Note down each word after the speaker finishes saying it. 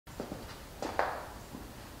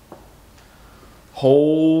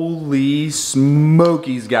Holy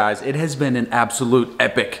smokies, guys. It has been an absolute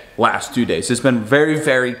epic last 2 days. It's been very,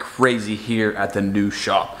 very crazy here at the new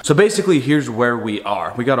shop. So basically, here's where we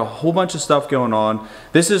are. We got a whole bunch of stuff going on.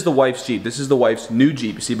 This is the wife's Jeep. This is the wife's new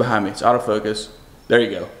Jeep. You see behind me, it's autofocus. There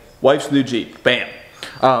you go. Wife's new Jeep, bam.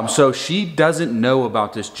 So she doesn't know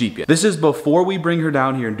about this Jeep yet. This is before we bring her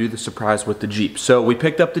down here and do the surprise with the Jeep. So we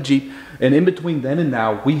picked up the Jeep, and in between then and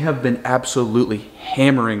now, we have been absolutely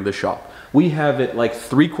hammering the shop. We have it like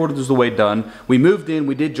 3/4 of the way done. We moved in,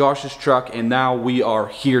 we did Josh's truck, and now we are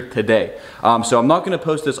here today. So I'm not gonna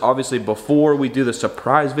post this obviously before we do the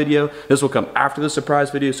surprise video. This will come after the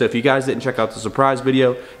surprise video. So if you guys didn't check out the surprise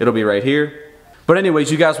video, it'll be right here. But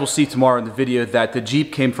anyways, you guys will see tomorrow in the video that the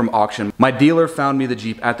Jeep came from auction. My dealer found me the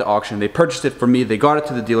Jeep at the auction. They purchased it for me. They got it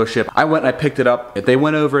to the dealership. I went and I picked it up. They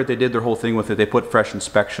went over it. They did their whole thing with it. They put fresh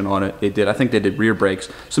inspection on it. I think they did rear brakes,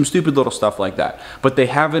 some stupid little stuff like that. But they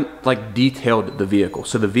haven't like detailed the vehicle.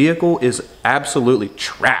 So the vehicle is absolutely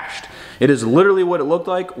trashed. It is literally what it looked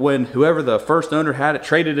like when whoever the first owner had it,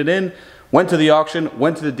 traded it in, went to the auction,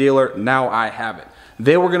 went to the dealer. Now I have it.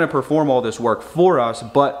 They were gonna perform all this work for us,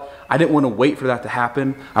 but I didn't want to wait for that to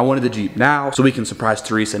happen. I wanted the Jeep now so we can surprise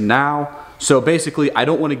Theresa now. So basically, I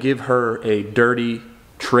don't want to give her a dirty,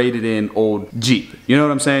 traded in old Jeep. You know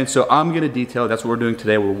what I'm saying? So I'm going to detail, that's what we're doing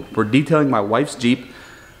today. We're detailing my wife's Jeep.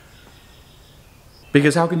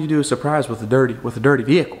 Because how can you do a surprise with a dirty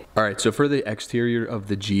vehicle? All right, so for the exterior of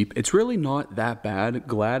the Jeep, it's really not that bad.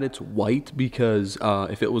 Glad it's white because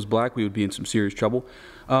if it was black, we would be in some serious trouble.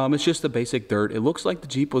 It's just the basic dirt. It looks like the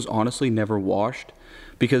Jeep was honestly never washed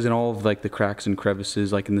because in all of like the cracks and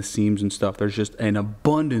crevices, like in the seams and stuff, there's just an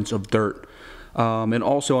abundance of dirt. And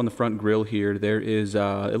also on the front grille here, there is,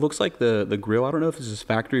 it looks like the grille, I don't know if this is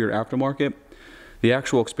factory or aftermarket. The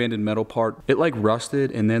actual expanded metal part, it like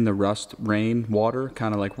rusted, and then the rust rain water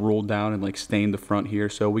kind of like rolled down and like stained the front here.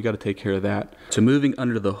 So we got to take care of that. So moving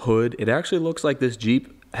under the hood, it actually looks like this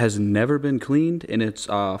Jeep has never been cleaned in its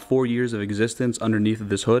 4 years of existence underneath of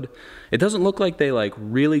this hood. It doesn't look like they like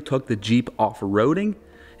really took the Jeep off-roading.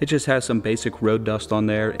 It just has some basic road dust on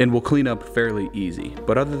there and will clean up fairly easy.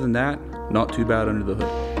 But other than that, not too bad under the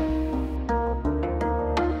hood.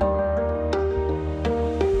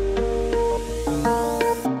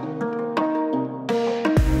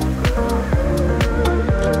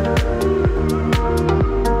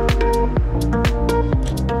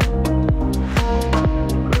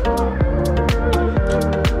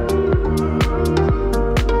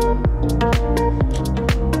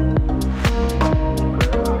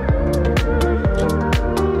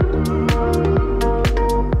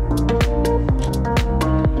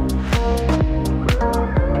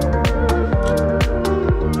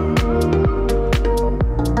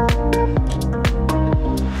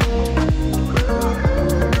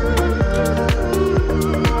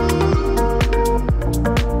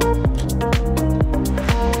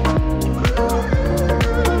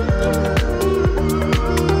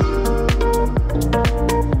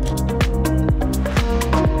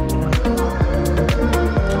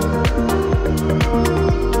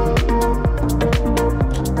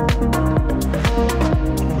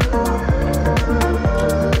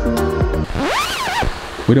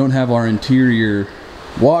 We don't have our interior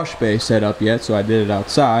wash bay set up yet, so I did it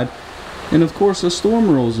outside. And of course, a storm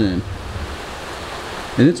rolls in.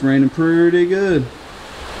 And it's raining pretty good.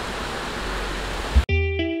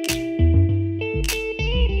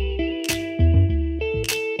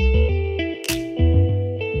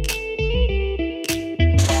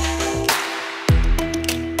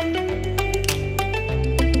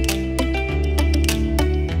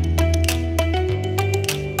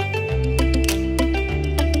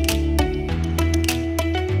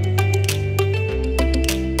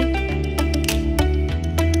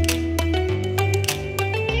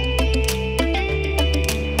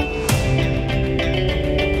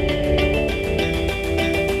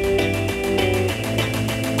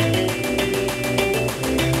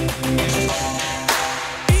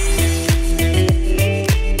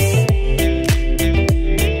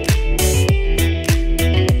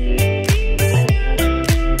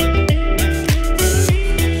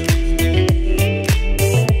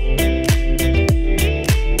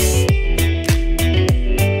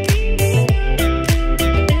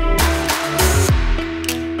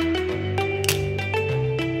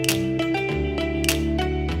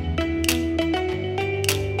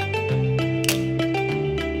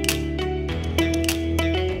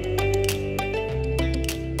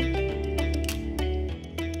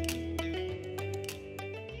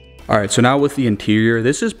 All right, so now with the interior,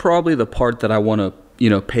 this is probably the part that I want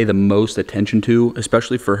to, pay the most attention to,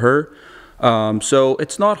 especially for her. So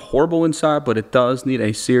it's not horrible inside, but it does need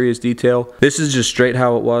a serious detail. This is just straight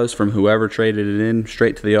how it was from whoever traded it in,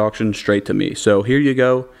 straight to the auction, straight to me. So here you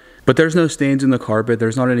go. But there's no stains in the carpet,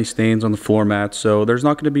 there's not any stains on the floor mats, so there's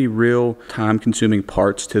not going to be real time-consuming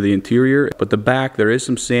parts to the interior. But the back, there is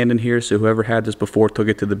some sand in here, so whoever had this before took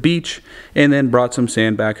it to the beach and then brought some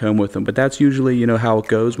sand back home with them. But that's usually, you know, how it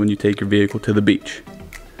goes when you take your vehicle to the beach.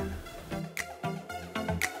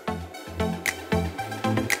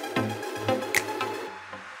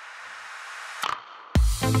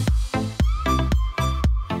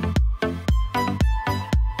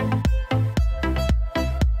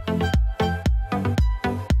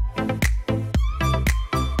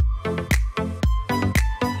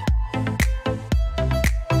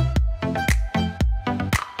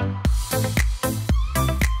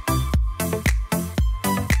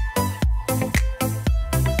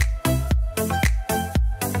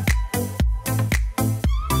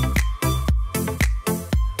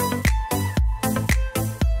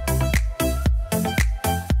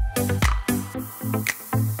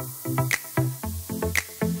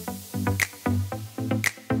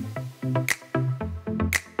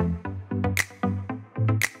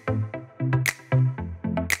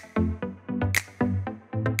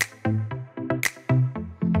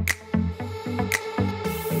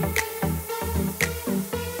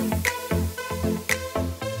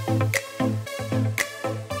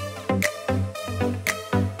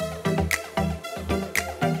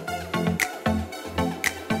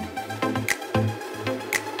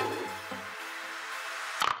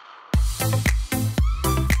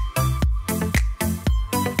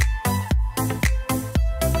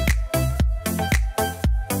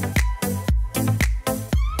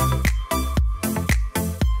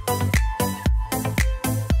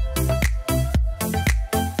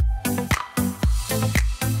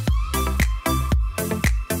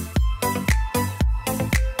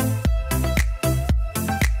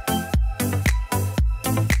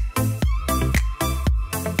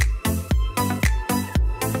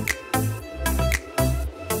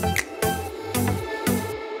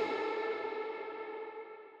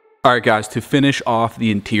 Alright guys, to finish off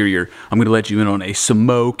the interior, I'm going to let you in on a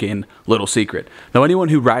smoking little secret. Now anyone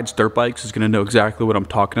who rides dirt bikes is going to know exactly what I'm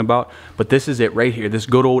talking about, but this is it right here, this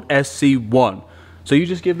good old SC1. So you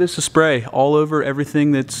just give this a spray all over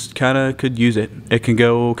everything that's kind of could use it. It can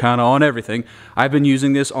go kind of on everything. I've been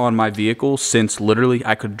using this on my vehicle since literally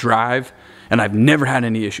I could drive, and I've never had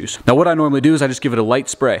any issues. Now what I normally do is I just give it a light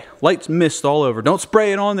spray. Light mist all over. Don't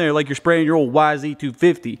spray it on there like you're spraying your old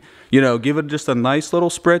YZ250. You know, give it just a nice little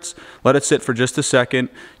spritz. Let it sit for just a second.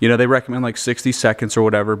 You know, they recommend like 60 seconds or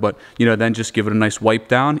whatever, but you know, then just give it a nice wipe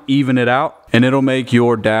down, even it out, and it'll make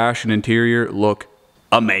your dash and interior look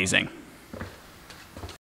amazing.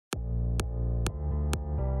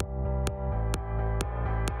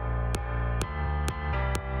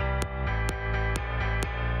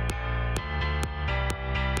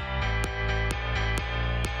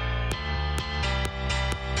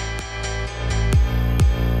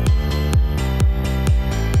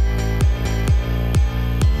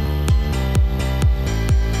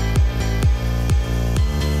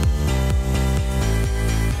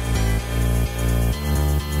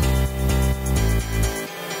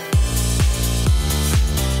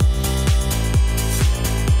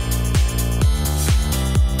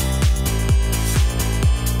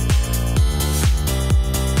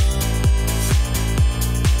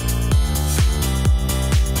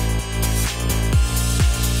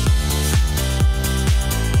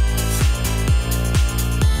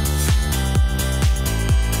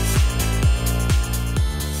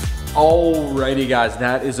 Alrighty guys,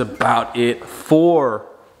 that is about it for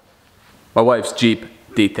my wife's Jeep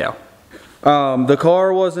detail. The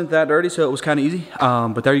car wasn't that dirty, so it was kind of easy,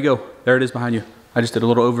 but there you go. There it is behind you. I just did a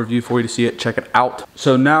little overview for you to see it, check it out.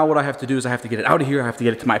 So now what I have to do is I have to get it out of here. I have to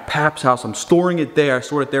get it to my pap's house. I'm storing it there. I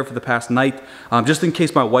stored it there for the past night, just in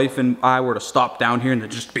case my wife and I were to stop down here and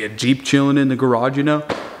there'd just be a Jeep chilling in the garage, you know.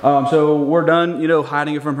 So we're done, you know,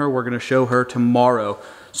 hiding it from her. We're gonna show her tomorrow.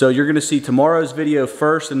 So you're gonna see tomorrow's video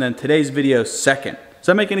first and then today's video second. Does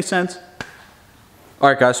that make any sense?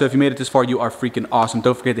 Alright guys, so if you made it this far, you are freaking awesome.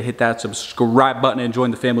 Don't forget to hit that subscribe button and join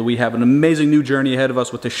the family. We have an amazing new journey ahead of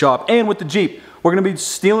us with the shop and with the Jeep. We're gonna be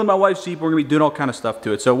stealing my wife's Jeep. We're gonna be doing all kind of stuff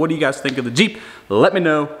to it. So what do you guys think of the Jeep? Let me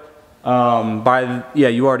know. Yeah,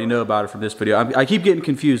 you already know about it from this video. I keep getting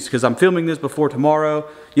confused because I'm filming this before tomorrow.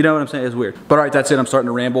 You know what I'm saying? It's weird. But alright, that's it. I'm starting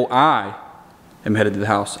to ramble. I am headed to the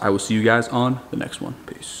house. I will see you guys on the next one.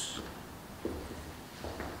 Peace.